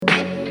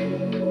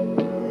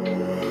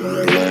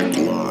Black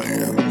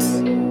Lions.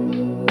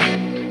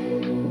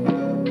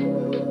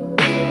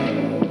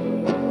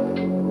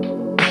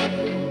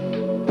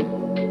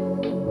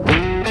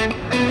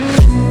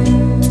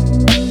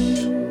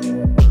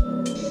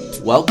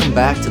 Welcome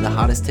back to the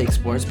Hottest Take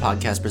Sports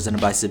podcast presented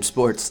by Sib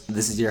Sports.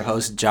 This is your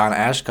host, John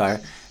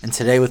Ashkar, and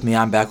today with me,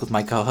 I'm back with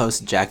my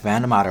co-host, Jack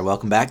Vandemotter.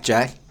 Welcome back,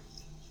 Jack.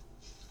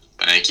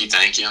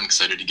 Thank you. I'm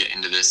excited to get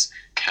into this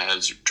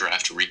Cavs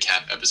draft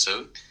recap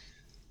episode.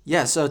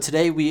 Yeah, so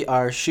today we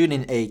are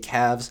shooting a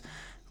Cavs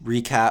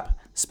recap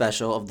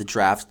special of the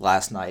draft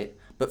last night.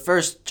 But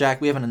first,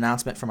 Jack, we have an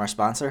announcement from our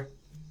sponsor.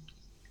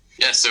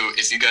 Yeah, so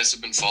if you guys have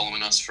been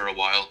following us for a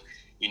while,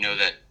 you know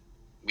that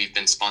we've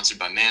been sponsored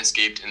by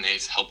Manscaped, and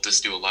they've helped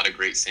us do a lot of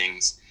great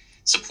things.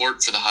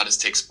 Support for the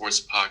Hottest Take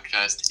Sports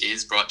podcast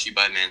is brought to you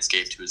by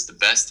Manscaped, who is the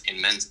best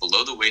in men's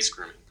below-the-waist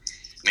grooming.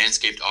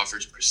 Manscaped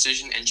offers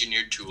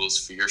precision-engineered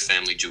tools for your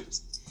family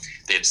jewels.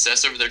 They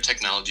obsess over their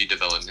technology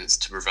developments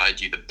to provide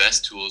you the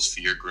best tools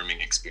for your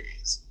grooming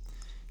experience.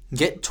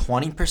 Get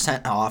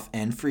 20% off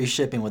and free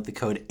shipping with the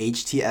code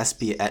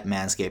HTSP at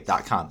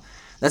manscaped.com.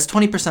 That's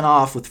 20%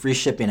 off with free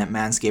shipping at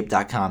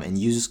manscaped.com and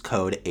use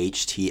code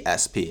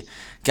HTSP.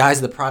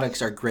 Guys, the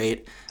products are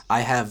great.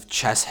 I have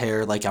chest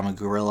hair like I'm a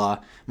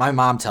gorilla. My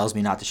mom tells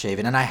me not to shave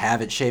it, and I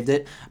haven't shaved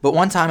it. But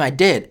one time I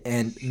did,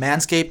 and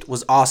Manscaped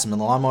was awesome. And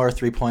the Lawnmower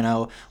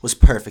 3.0 was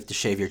perfect to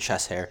shave your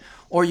chest hair.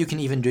 Or you can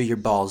even do your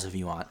balls if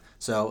you want.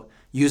 So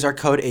use our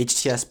code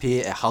HTSP.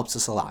 It helps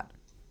us a lot.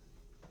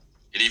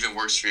 It even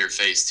works for your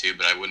face, too,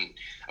 but I wouldn't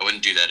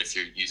do that if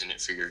you're using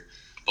it for your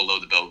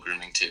below-the-belt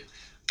grooming, too.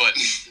 But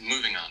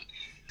moving on.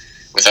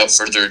 Without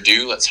further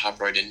ado, let's hop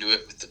right into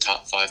it with the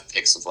top 5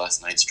 picks of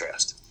last night's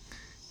draft.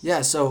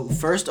 Yeah, so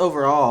first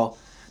overall,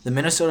 the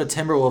Minnesota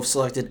Timberwolves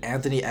selected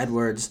Anthony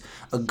Edwards,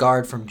 a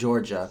guard from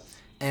Georgia.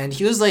 And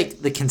he was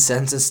like the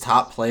consensus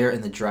top player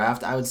in the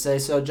draft, I would say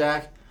so,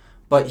 Jack.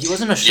 But he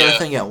wasn't a sure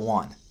thing at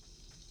 1.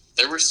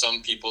 There were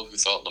some people who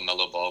thought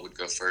LaMelo Ball would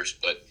go first,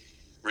 but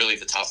really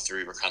the top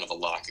 3 were kind of a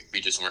lock.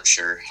 We just weren't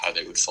sure how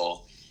they would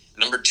fall.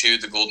 Number 2,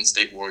 the Golden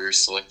State Warriors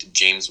selected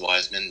James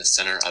Wiseman, the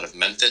center out of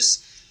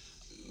Memphis.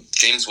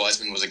 James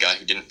Wiseman was a guy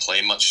who didn't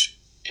play much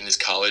in his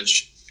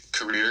college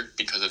career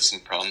because of some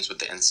problems with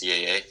the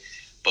NCAA,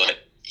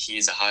 but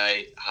he's a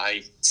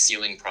high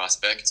ceiling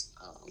prospect,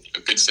 a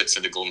good fit for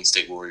the Golden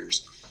State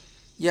Warriors.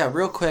 Yeah,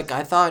 real quick,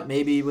 I thought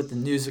maybe with the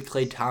news of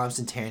Klay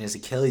Thompson tearing his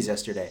Achilles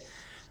yesterday,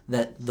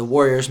 that the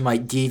Warriors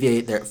might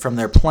deviate from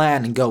their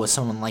plan and go with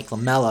someone like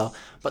LaMelo,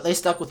 but they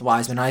stuck with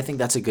Wiseman. I think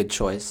that's a good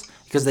choice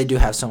because they do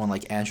have someone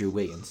like Andrew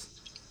Wiggins.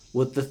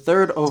 With the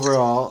 3rd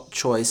overall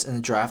choice in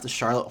the draft, the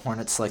Charlotte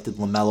Hornets selected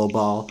LaMelo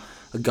Ball,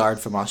 a guard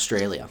from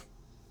Australia.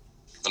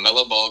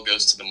 LaMelo Ball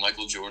goes to the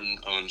Michael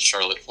Jordan-owned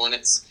Charlotte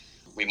Hornets.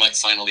 We might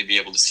finally be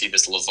able to see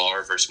this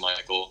LeVar versus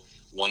Michael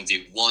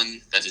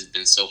 1v1 that has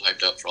been so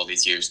hyped up for all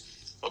these years.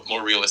 But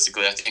more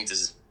realistically, I think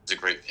this is a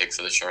great pick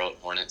for the Charlotte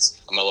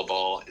Hornets. LaMelo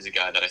Ball is a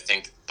guy that I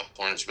think the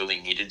Hornets really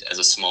needed as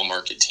a small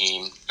market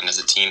team and as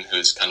a team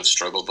who's kind of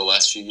struggled the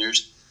last few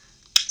years.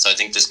 So I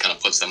think this kind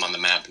of puts them on the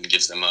map and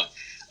gives them a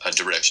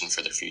direction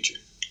for their future.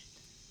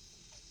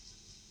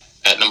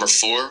 At number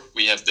 4,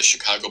 we have the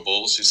Chicago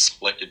Bulls, who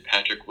selected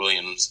Patrick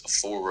Williams, a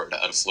forward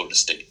out of Florida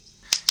State.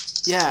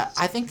 Yeah,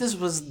 I think this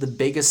was the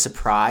biggest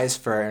surprise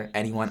for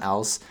anyone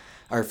else,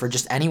 or for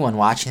just anyone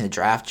watching the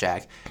draft,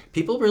 Jack.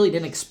 People really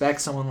didn't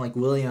expect someone like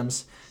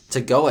Williams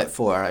to go at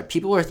 4.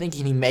 People were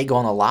thinking he may go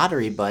on the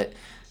lottery, but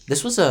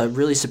this was a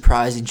really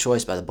surprising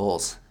choice by the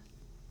Bulls.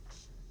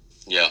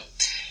 Yeah.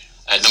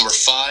 At number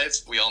 5,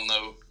 we all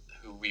know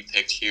who we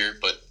picked here,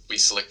 but we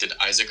selected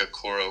Isaac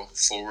Okoro,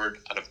 forward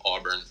out of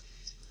Auburn.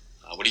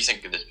 What do you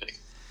think of this pick?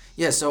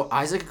 Yeah, so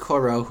Isaac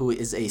Okoro, who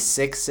is a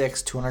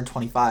 6'6",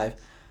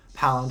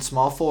 225-pound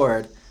small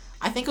forward,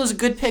 I think it was a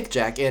good pick,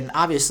 Jack, and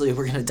obviously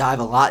we're going to dive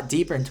a lot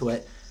deeper into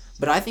it,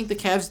 but I think the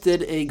Cavs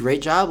did a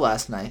great job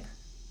last night.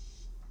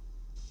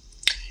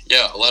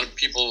 Yeah, a lot of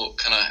people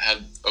kind of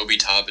had Obi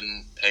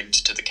Toppin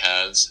pegged to the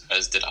Cavs,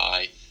 as did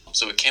I.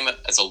 So it came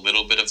as a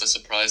little bit of a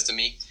surprise to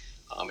me.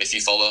 If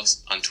you follow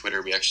us on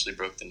Twitter, we actually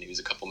broke the news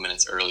a couple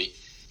minutes early.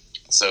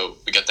 So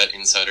we got that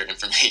insider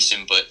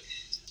information, but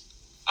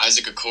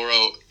Isaac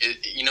Okoro,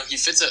 he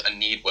fits a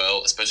need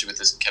well, especially with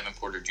this Kevin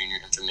Porter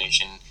Jr.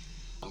 information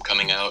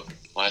coming out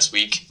last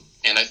week.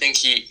 And I think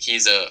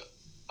he's a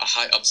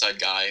high upside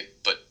guy,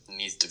 but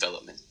needs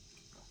development.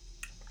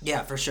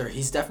 Yeah, for sure.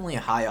 He's definitely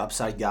a high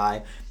upside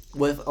guy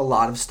with a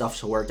lot of stuff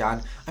to work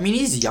on. I mean,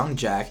 he's young,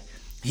 Jack.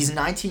 He's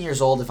 19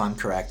 years old, if I'm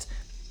correct.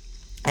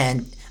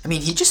 And, I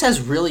mean, he just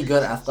has really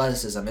good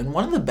athleticism. And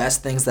one of the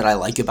best things that I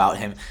like about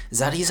him is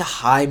that he's a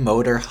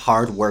high-motor,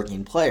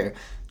 hard-working player.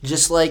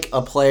 Just like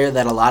a player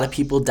that a lot of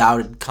people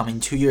doubted coming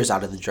 2 years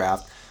out of the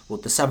draft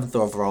with the 7th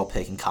overall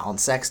pick in Colin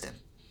Sexton.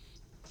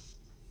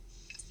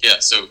 Yeah,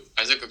 so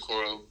Isaac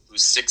Okoro,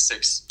 who's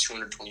 6'6",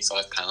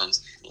 225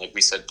 pounds, like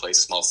we said, plays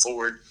small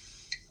forward.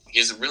 He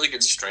has a really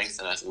good strength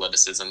and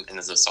athleticism and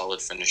is a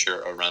solid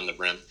finisher around the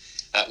rim.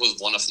 that was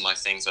one of my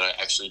things that I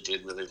actually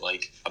did really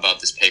like about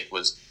this pick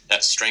was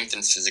that strength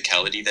and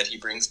physicality that he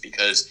brings,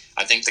 because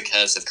I think the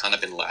Cavs have kind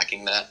of been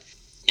lacking that.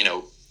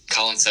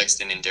 Colin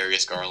Sexton and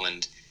Darius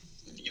Garland,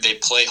 they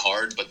play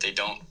hard, but they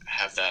don't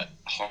have that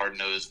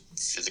hard-nosed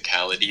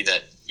physicality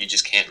that you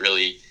just can't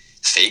really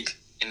fake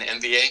in the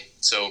NBA.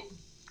 So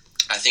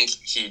I think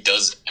he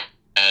does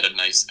add a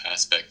nice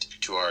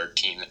aspect to our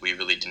team that we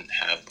really didn't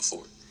have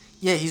before.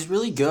 Yeah, he's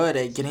really good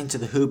at getting to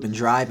the hoop and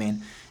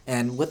driving.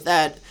 And with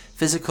that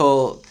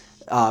physical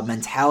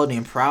mentality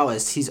and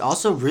prowess, he's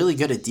also really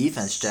good at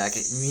defense, Jack.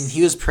 I mean,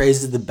 he was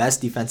praised as the best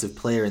defensive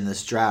player in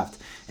this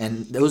draft.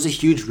 And that was a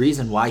huge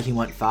reason why he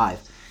went 5.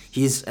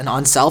 He's an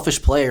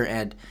unselfish player,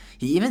 and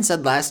he even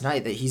said last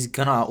night that he's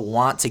going to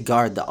want to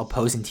guard the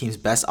opposing team's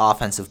best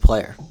offensive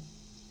player.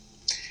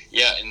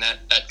 Yeah, and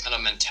that kind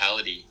of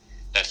mentality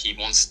that he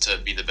wants to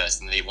be the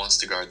best and that he wants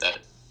to guard that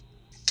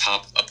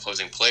top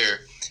opposing player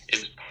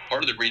is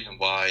part of the reason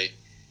why,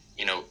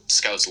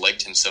 scouts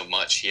liked him so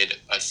much. He had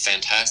a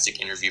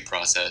fantastic interview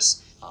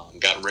process,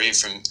 got rave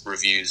from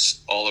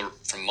reviews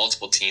from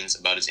multiple teams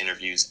about his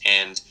interviews,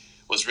 and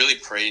was really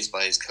praised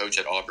by his coach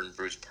at Auburn,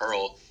 Bruce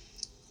Pearl.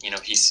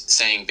 He's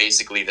saying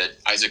basically that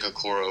Isaac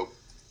Okoro,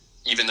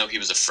 even though he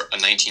was a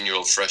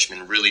 19-year-old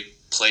freshman, really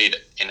played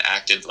and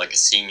acted like a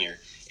senior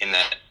in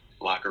that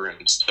locker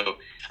room. So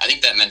I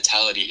think that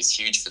mentality is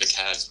huge for the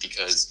Cavs,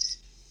 because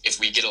if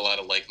we get a lot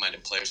of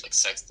like-minded players like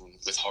Sexton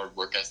with hard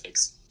work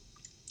ethics,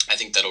 I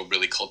think that'll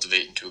really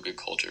cultivate into a good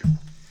culture.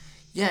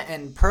 Yeah,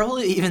 and Pearl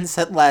even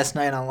said last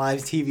night on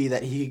live TV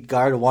that he could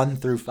guard 1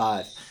 through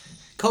 5.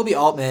 Kobe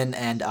Altman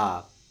and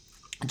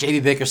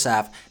JB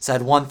Bickerstaff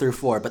said 1 through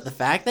 4, but the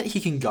fact that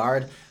he can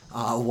guard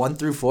 1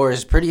 through 4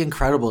 is pretty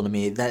incredible to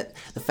me. That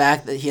the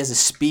fact that he has a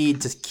speed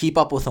to keep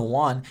up with a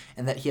 1,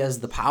 and that he has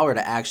the power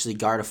to actually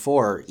guard a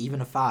 4 or even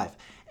a 5.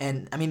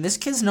 And I mean, this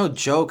kid's no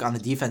joke on the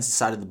defensive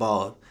side of the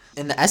ball.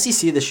 In the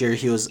SEC this year,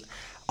 he was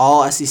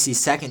all SEC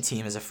second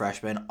team as a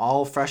freshman,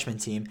 all freshman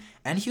team,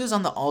 and he was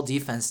on the all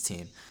defense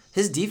team.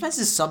 His defense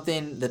is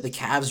something that the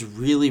Cavs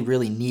really,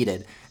 really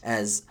needed,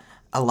 as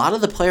a lot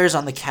of the players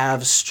on the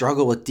Cavs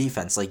struggle with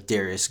defense, like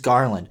Darius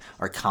Garland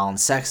or Colin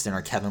Sexton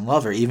or Kevin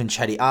Love or even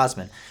Chetty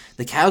Osman.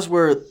 The Cavs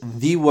were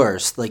the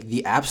worst, like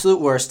the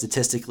absolute worst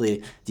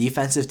statistically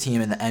defensive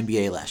team in the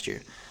NBA last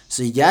year.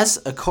 So yes,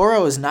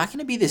 Okoro is not going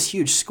to be this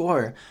huge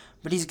scorer,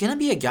 but he's going to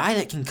be a guy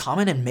that can come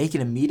in and make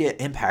an immediate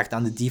impact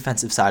on the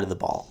defensive side of the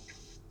ball.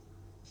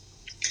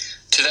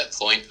 To that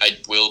point, I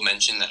will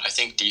mention that I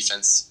think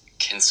defense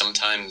can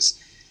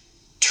sometimes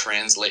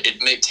translate.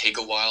 It may take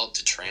a while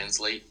to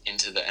translate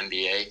into the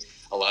NBA.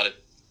 A lot of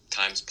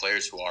times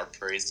players who are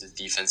praised as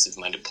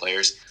defensive-minded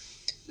players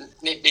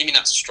maybe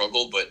not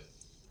struggle, but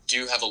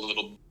do have a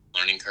little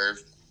learning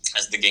curve,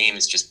 as the game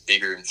is just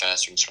bigger and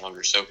faster and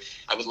stronger. So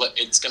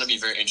it's going to be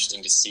very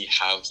interesting to see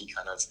how he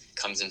kind of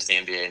comes into the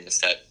NBA, and if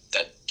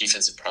that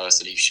defensive prowess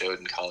that he showed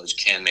in college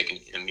can make an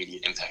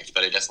immediate impact.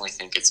 But I definitely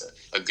think it's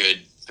a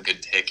good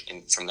pick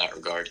from that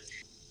regard.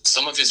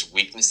 Some of his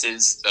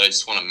weaknesses that I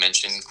just want to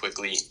mention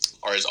quickly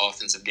are his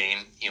offensive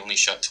game. He only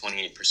shot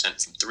 28%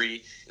 from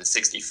 3 and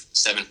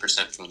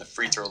 67% from the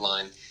free throw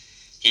line.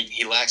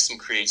 He lacks some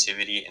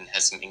creativity and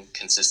has some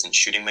inconsistent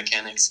shooting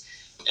mechanics.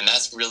 And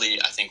that's really,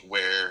 I think,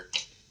 where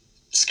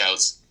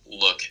scouts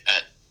look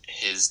at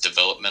his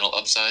developmental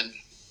upside.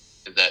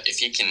 That if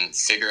he can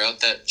figure out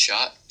that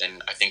shot,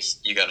 then I think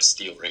you got a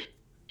steal right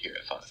here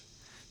at 5.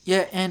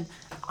 Yeah, and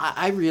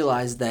I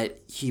realized that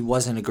he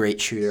wasn't a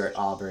great shooter at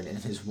Auburn in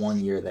his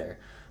 1 year there.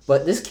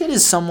 But this kid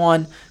is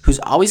someone who's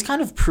always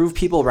kind of proved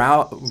people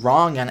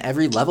wrong on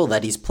every level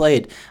that he's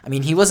played. I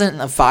mean, he wasn't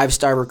a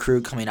 5-star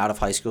recruit coming out of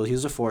high school. He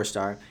was a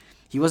 4-star.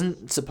 He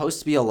wasn't supposed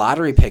to be a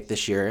lottery pick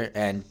this year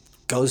and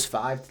goes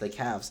 5 to the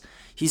Cavs.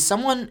 He's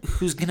someone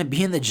who's going to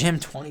be in the gym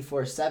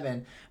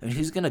 24/7 and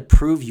who's going to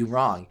prove you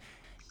wrong.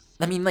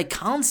 I mean, like,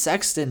 Colin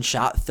Sexton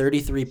shot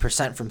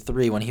 33% from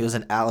 3 when he was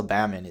in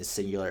Alabama in his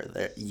singular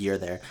year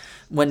there.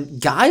 When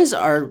guys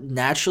are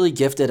naturally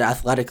gifted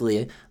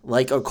athletically,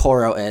 like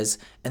Okoro is,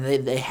 and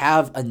they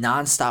have a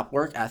nonstop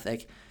work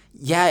ethic,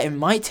 yeah, it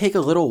might take a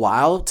little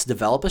while to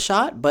develop a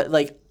shot, but,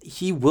 like,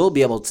 he will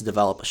be able to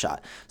develop a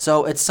shot.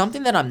 So it's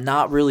something that I'm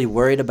not really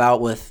worried about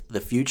with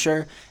the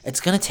future. It's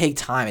going to take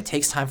time. It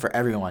takes time for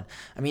everyone.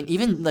 I mean,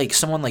 even like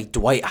someone like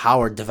Dwight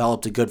Howard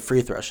developed a good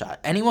free throw shot.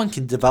 Anyone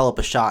can develop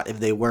a shot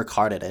if they work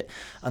hard at it,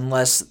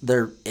 unless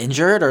they're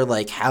injured or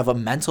like have a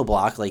mental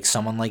block like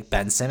someone like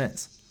Ben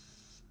Simmons.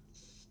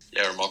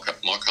 Yeah, or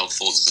Markelle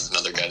Fultz is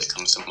another guy that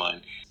comes to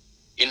mind.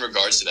 In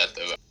regards to that,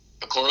 though,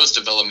 Okoro's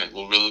development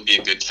will really be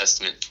a good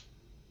testament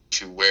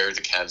to where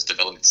the Cavs'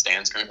 development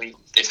stands currently.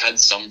 They've had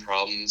some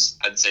problems,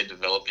 I'd say,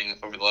 developing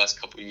over the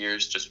last couple of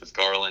years, just with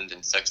Garland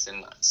and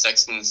Sexton.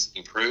 Sexton's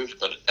improved,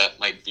 but that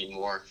might be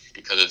more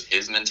because of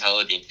his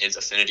mentality and his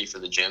affinity for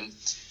the gym.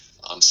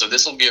 So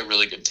this will be a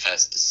really good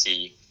test to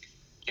see,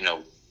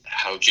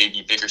 how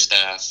JB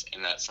Bickerstaff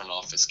and that front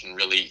office can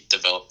really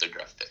develop their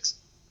draft picks.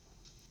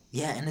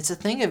 Yeah, and it's a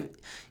thing of,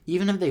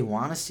 even if they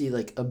want to see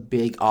like a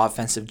big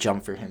offensive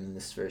jump for him in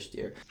this first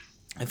year,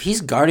 if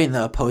he's guarding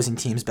the opposing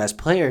team's best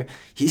player,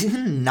 he's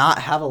going to not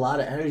have a lot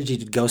of energy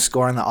to go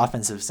score on the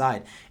offensive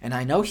side. And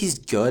I know he's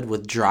good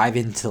with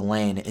driving to the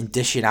lane and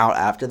dishing out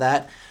after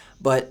that,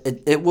 but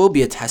it will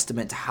be a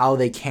testament to how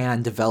they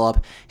can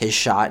develop his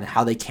shot and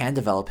how they can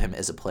develop him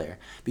as a player,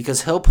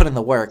 because he'll put in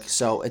the work.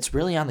 So it's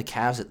really on the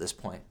Cavs at this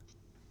point.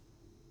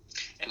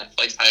 And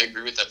I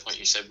agree with that point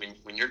you said.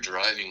 When you're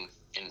driving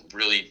and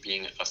really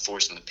being a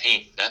force in the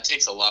paint, that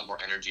takes a lot more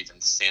energy than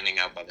standing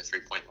out by the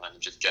 3-point line and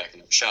just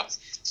jacking up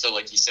shots. So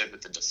like you said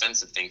with the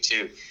defensive thing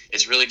too,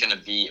 it's really going to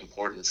be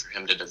important for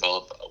him to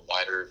develop a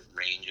wider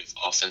range of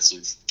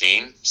offensive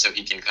game so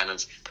he can kind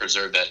of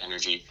preserve that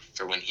energy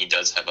for when he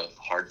does have a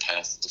hard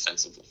task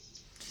defensively.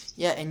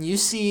 Yeah, and you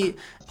see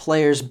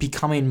players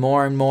becoming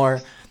more and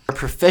more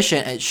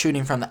proficient at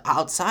shooting from the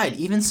outside.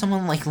 Even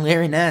someone like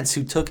Larry Nance,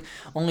 who took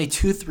only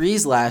 2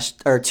 threes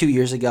 2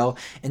 years ago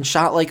and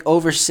shot like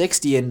over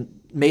 60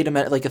 and made him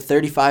at like a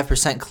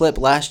 35% clip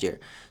last year.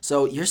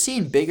 So you're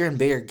seeing bigger and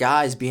bigger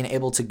guys being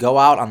able to go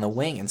out on the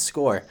wing and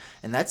score,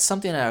 and that's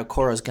something that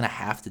Okoro is going to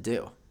have to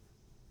do.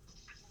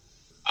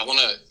 I want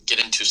to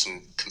get into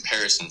some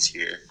comparisons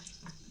here.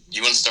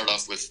 You want to start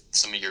off with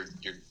some of your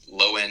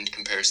low-end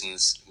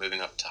comparisons moving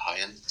up to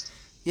high-end?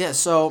 Yeah,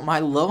 so my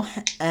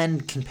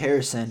low-end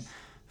comparison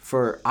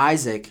for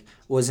Isaac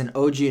was an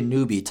OG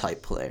Anunoby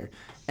type player.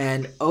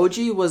 And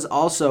OG was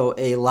also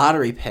a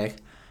lottery pick,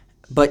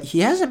 but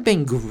he hasn't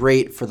been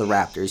great for the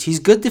Raptors. He's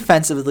good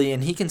defensively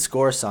and he can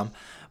score some,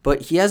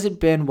 but he hasn't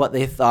been what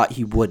they thought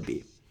he would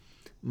be.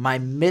 My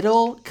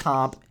middle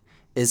comp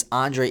is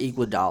Andre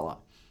Iguodala.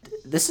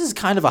 This is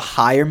kind of a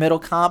higher middle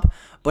comp,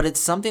 but it's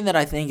something that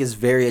I think is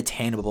very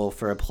attainable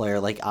for a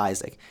player like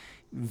Isaac.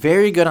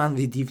 Very good on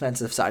the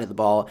defensive side of the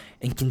ball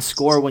and can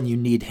score when you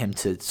need him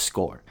to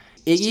score.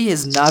 Iggy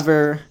has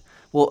never,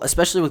 well,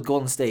 especially with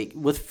Golden State,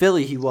 with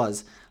Philly he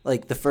was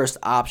like the first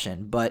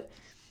option, but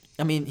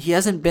I mean, he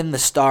hasn't been the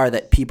star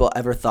that people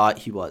ever thought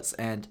he was,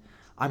 and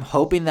I'm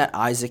hoping that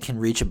Isaac can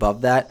reach above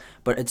that,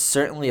 but it's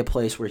certainly a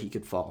place where he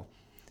could fall.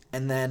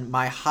 And then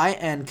my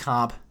high-end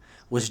comp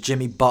was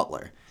Jimmy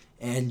Butler.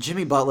 And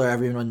Jimmy Butler,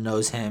 everyone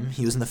knows him.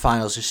 He was in the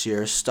finals this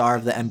year, star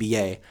of the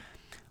NBA.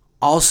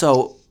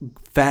 Also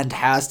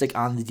fantastic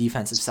on the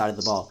defensive side of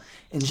the ball.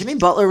 And Jimmy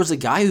Butler was a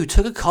guy who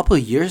took a couple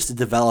of years to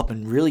develop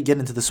and really get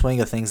into the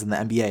swing of things in the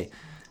NBA.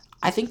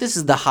 I think this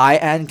is the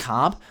high-end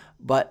comp,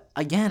 but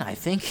again, I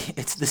think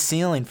it's the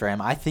ceiling for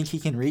him. I think he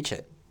can reach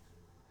it.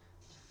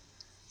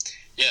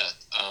 Yeah,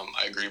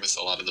 I agree with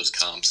a lot of those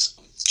comps.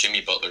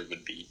 Jimmy Butler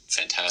would be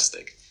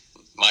fantastic.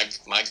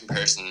 My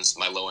comparisons,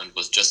 my low end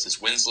was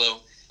Justice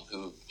Winslow,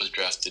 who was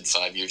drafted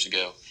 5 years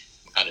ago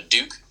out of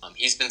Duke.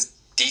 He's been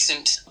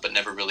decent, but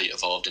never really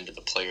evolved into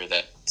the player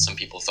that some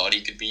people thought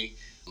he could be.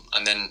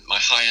 And then my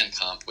high-end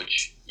comp,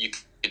 which you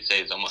could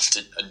say is almost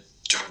a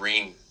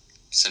dream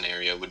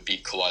scenario, would be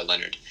Kawhi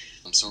Leonard.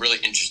 Some really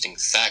interesting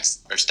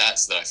facts or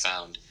stats that I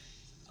found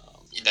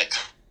that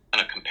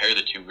kind of compare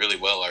the two really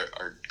well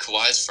are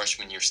Kawhi's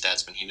freshman year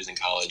stats when he was in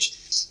college.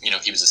 You know,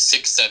 he was a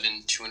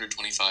 6'7",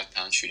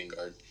 225-pound shooting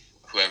guard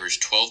who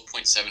averaged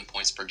 12.7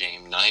 points per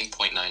game,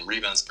 9.9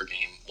 rebounds per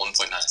game,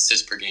 1.9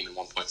 assists per game, and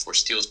 1.4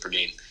 steals per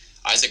game.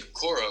 Isaac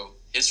Okoro,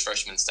 his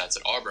freshman stats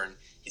at Auburn,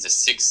 he's a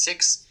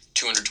 6'6",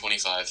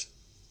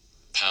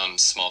 225-pound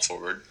small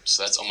forward,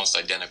 so that's almost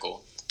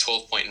identical.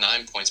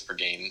 12.9 points per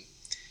game,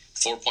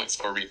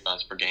 4.4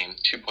 rebounds per game,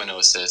 2.0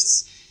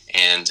 assists,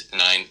 and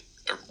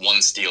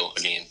 1 steal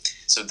a game.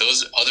 So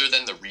those, other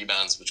than the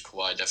rebounds, which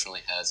Kawhi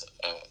definitely has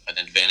an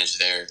advantage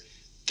there,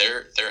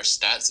 their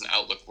stats and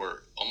outlook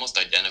were almost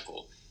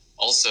identical.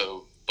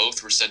 Also,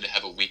 both were said to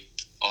have a weak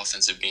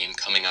offensive game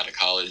coming out of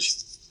college.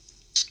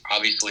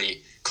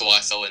 Obviously,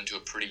 Kawhi fell into a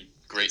pretty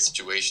great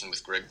situation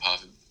with Greg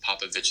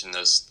Popovich and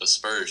those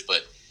Spurs,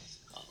 but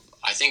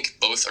I think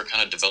both are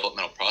kind of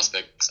developmental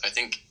prospects. I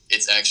think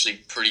it's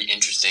actually pretty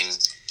interesting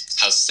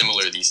how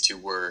similar these two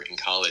were in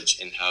college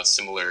and how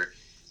similar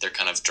their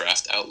kind of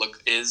draft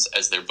outlook is,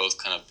 as they're both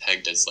kind of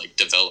pegged as like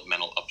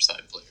developmental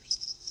upside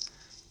players.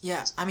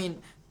 Yeah, I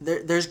mean,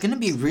 there's going to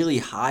be really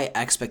high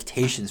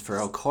expectations for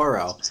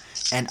Okoro,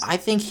 and I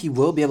think he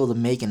will be able to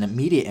make an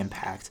immediate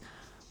impact.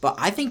 But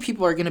I think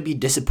people are going to be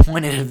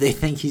disappointed if they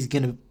think he's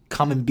going to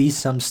come and be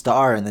some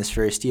star in this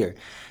first year.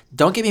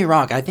 Don't get me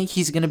wrong, I think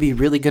he's going to be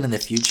really good in the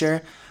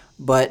future,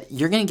 but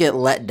you're going to get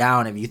let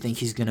down if you think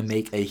he's going to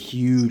make a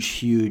huge,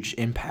 huge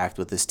impact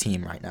with this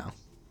team right now.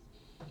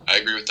 I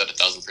agree with that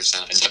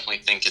 1,000%. I definitely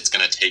think it's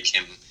going to take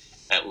him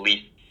at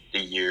least a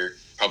year,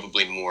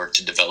 probably more,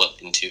 to develop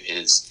into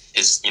his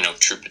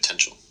true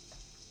potential.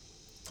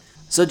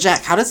 So,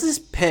 Jack, how does this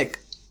pick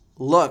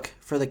look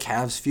for the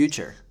Cavs'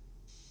 future?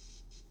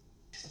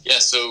 Yeah,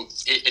 so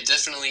it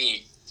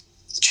definitely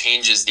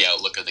changes the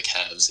outlook of the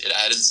Cavs. It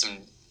added some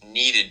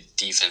needed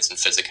defense and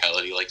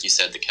physicality. Like you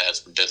said, the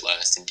Cavs were dead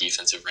last in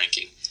defensive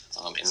ranking.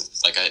 And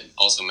like I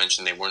also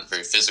mentioned, they weren't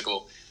very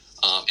physical.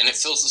 And it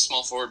fills the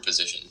small forward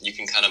position. You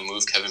can kind of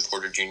move Kevin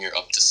Porter Jr.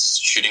 up to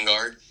shooting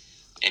guard,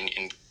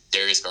 and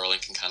Darius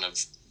Garland can kind of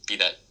be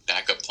that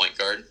backup point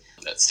guard,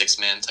 that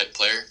six-man type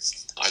player.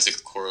 Isaac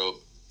Okoro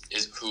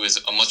who is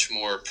a much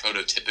more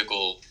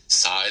prototypical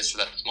size for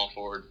that small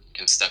forward,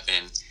 can step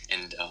in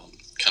and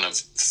kind of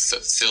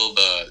fill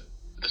the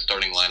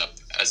starting lineup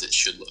as it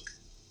should look.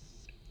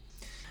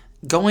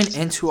 Going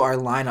into our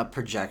lineup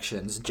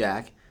projections,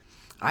 Jack,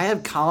 I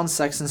have Colin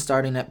Sexton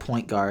starting at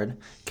point guard,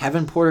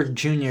 Kevin Porter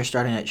Jr.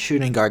 starting at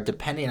shooting guard,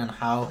 depending on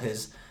how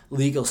his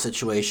legal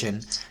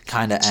situation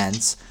kind of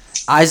ends,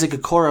 Isaac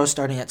Okoro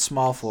starting at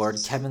small forward,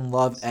 Kevin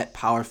Love at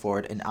power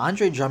forward, and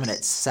Andre Drummond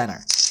at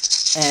center.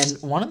 And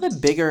one of the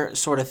bigger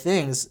sort of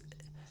things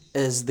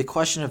is the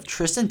question of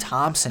Tristan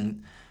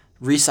Thompson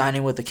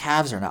re-signing with the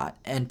Cavs or not.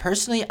 And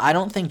personally, I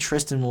don't think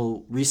Tristan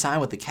will re-sign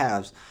with the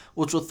Cavs,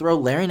 which will throw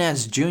Larry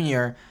Nance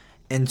Jr.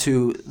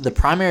 into the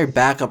primary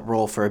backup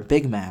role for a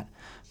big man.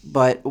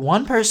 But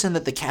one person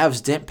that the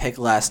Cavs didn't pick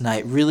last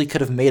night really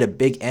could have made a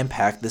big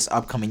impact this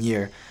upcoming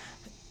year,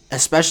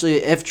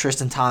 especially if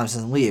Tristan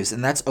Thompson leaves,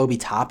 and that's Obi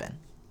Toppin.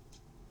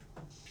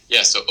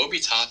 Yeah, so Obi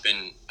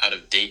Toppin out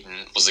of Dayton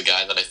was a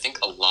guy that I think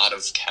a lot of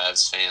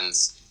Cavs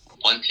fans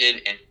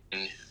wanted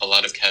and a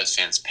lot of Cavs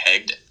fans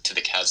pegged to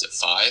the Cavs at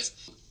 5.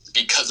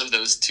 Because of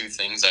those two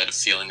things, I had a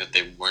feeling that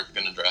they weren't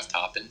going to draft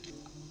Toppin.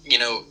 You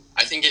know,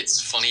 I think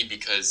it's funny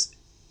because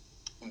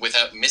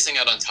without missing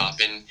out on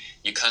Toppin,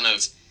 you kind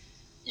of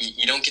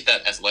you don't get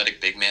that athletic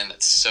big man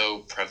that's so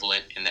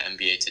prevalent in the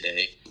NBA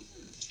today.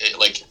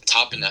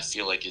 Toppin, I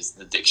feel like, is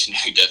the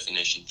dictionary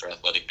definition for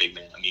athletic big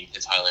man. I mean,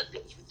 his highlight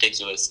reel is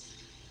ridiculous.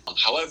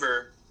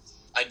 However,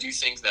 I do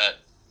think that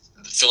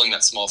filling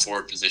that small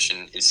forward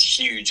position is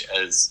huge,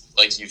 as,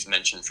 like you've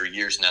mentioned for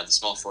years now, the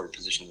small forward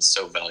position is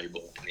so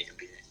valuable in the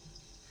NBA.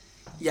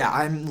 Yeah,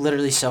 I'm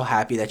literally so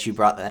happy that you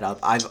brought that up.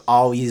 I've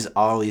always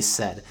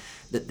said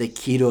that the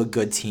key to a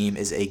good team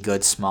is a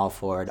good small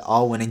forward.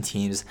 All winning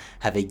teams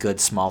have a good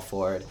small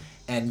forward.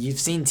 And you've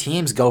seen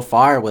teams go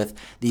far with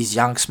these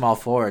young small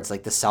forwards,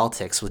 like the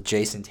Celtics with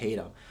Jason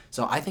Tatum.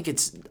 So I think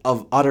it's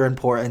of utter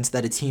importance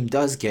that a team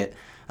does get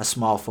a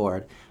small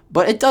forward.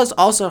 But it does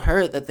also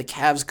hurt that the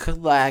Cavs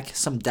could lack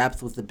some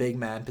depth with the big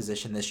man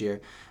position this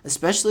year,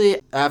 especially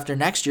after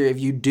next year if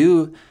you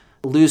do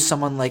lose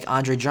someone like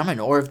Andre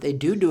Drummond, or if they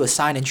do a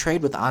sign and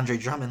trade with Andre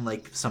Drummond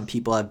like some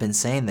people have been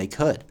saying they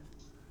could.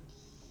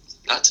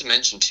 Not to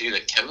mention, too,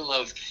 that Kevin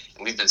Love,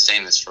 and we've been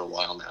saying this for a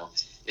while now,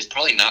 is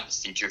probably not the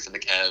future for the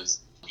Cavs.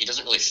 He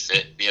doesn't really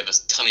fit. We have a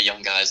ton of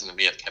young guys, and then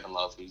we have Kevin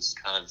Love, who's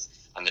kind of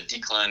on the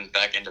decline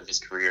back end of his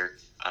career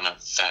on a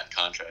fat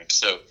contract.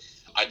 So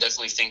I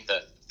definitely think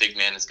that big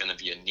man is going to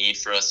be a need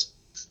for us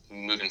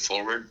moving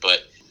forward,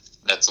 but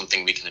that's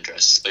something we can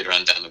address later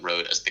on down the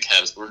road. As the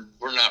Cavs,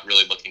 we're not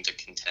really looking to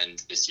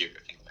contend this year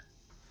anyway.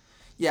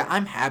 Yeah,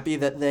 I'm happy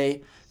that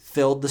they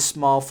filled the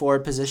small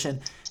forward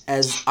position.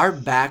 As our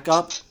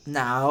backup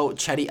now,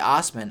 Cedi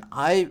Osman,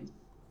 I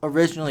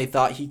originally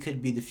thought he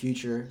could be the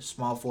future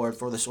small forward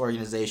for this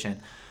organization,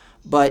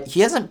 but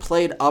he hasn't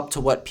played up to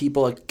what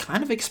people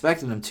kind of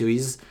expected him to.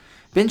 He's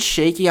been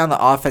shaky on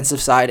the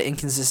offensive side,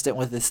 inconsistent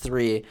with his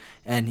three,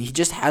 and he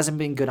just hasn't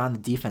been good on the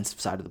defensive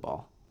side of the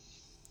ball.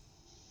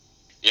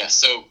 Yeah,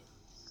 so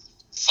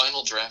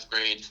final draft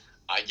grade,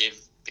 I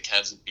gave the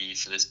Cavs a B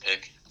for this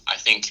pick. I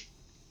think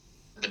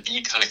the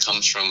B kind of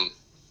comes from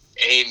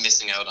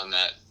missing out on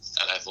that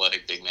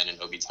athletic big man in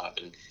Obi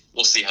Toppin.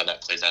 We'll see how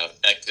that plays out.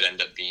 That could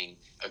end up being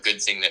a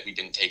good thing that we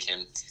didn't take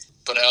him.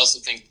 But I also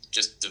think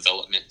just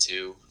development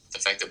too, the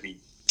fact that we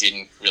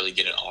didn't really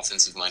get an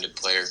offensive-minded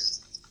player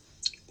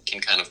can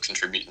kind of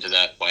contribute into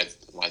that, why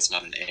it's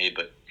not an A.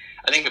 But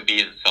I think a B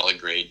is a solid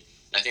grade.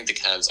 And I think the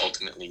Cavs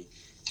ultimately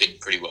did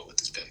pretty well with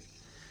this pick.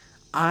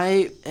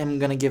 I am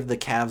going to give the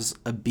Cavs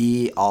a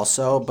B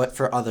also, but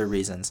for other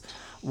reasons.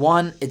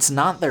 One, it's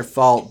not their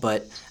fault,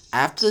 but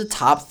after the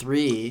top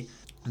 3,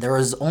 there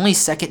was only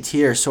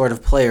second-tier sort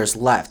of players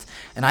left.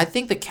 And I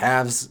think the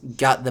Cavs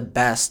got the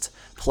best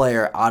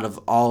player out of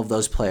all of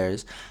those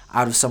players,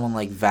 out of someone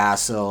like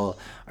Vassell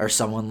or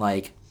someone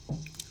like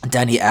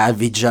Denny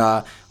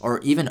Avdija or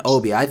even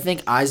Obi. I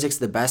think Isaac's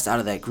the best out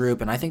of that group,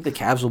 and I think the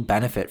Cavs will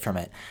benefit from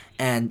it.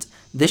 And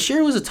this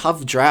year was a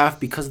tough draft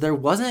because there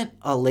wasn't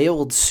a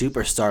labeled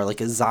superstar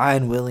like a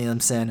Zion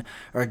Williamson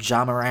or a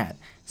Ja Morant.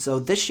 So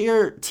this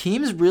year,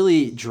 teams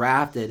really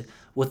drafted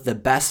with the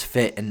best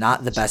fit and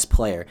not the best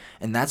player.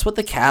 And that's what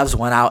the Cavs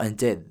went out and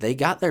did. They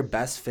got their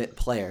best fit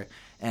player,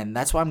 and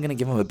that's why I'm going to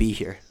give them a B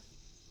here.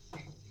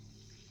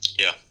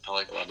 Yeah, I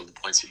like a lot of the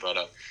points you brought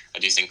up. I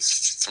do think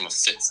from a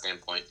fit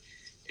standpoint,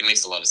 it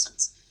makes a lot of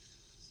sense.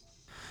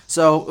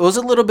 So it was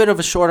a little bit of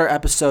a shorter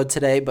episode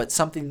today, but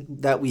something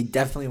that we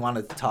definitely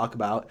wanted to talk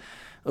about.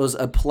 It was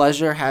a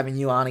pleasure having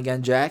you on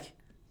again, Jack.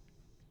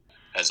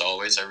 As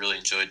always, I really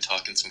enjoyed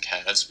talking some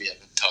Cavs. We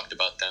haven't talked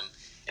about them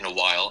in a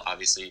while.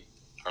 Obviously,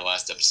 our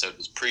last episode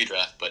was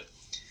pre-draft, but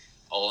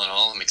all in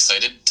all, I'm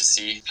excited to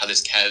see how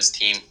this Cavs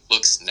team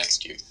looks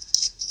next year.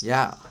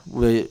 Yeah,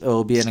 it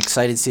will be an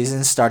exciting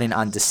season starting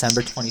on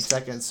December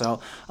 22nd,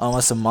 so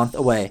almost a month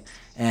away.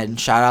 And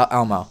shout out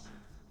Elmo.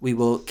 We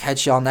will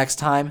catch y'all next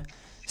time.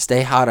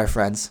 Stay hot, our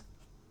friends.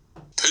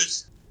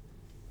 Peace.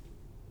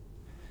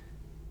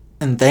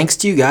 And thanks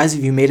to you guys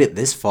if you made it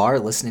this far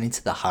listening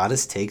to the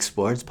Hottest Take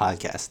Sports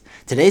podcast.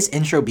 Today's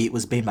intro beat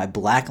was made by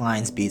Black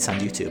Lions Beats on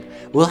YouTube.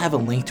 We'll have a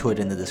link to it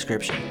in the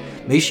description.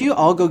 Make sure you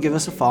all go give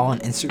us a follow on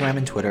Instagram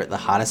and Twitter at the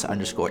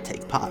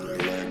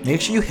hottest_take-pod.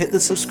 Make sure you hit the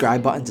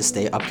subscribe button to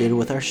stay updated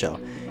with our show.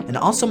 And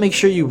also make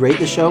sure you rate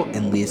the show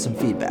and leave some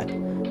feedback.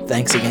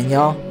 Thanks again,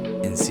 y'all,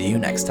 and see you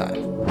next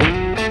time.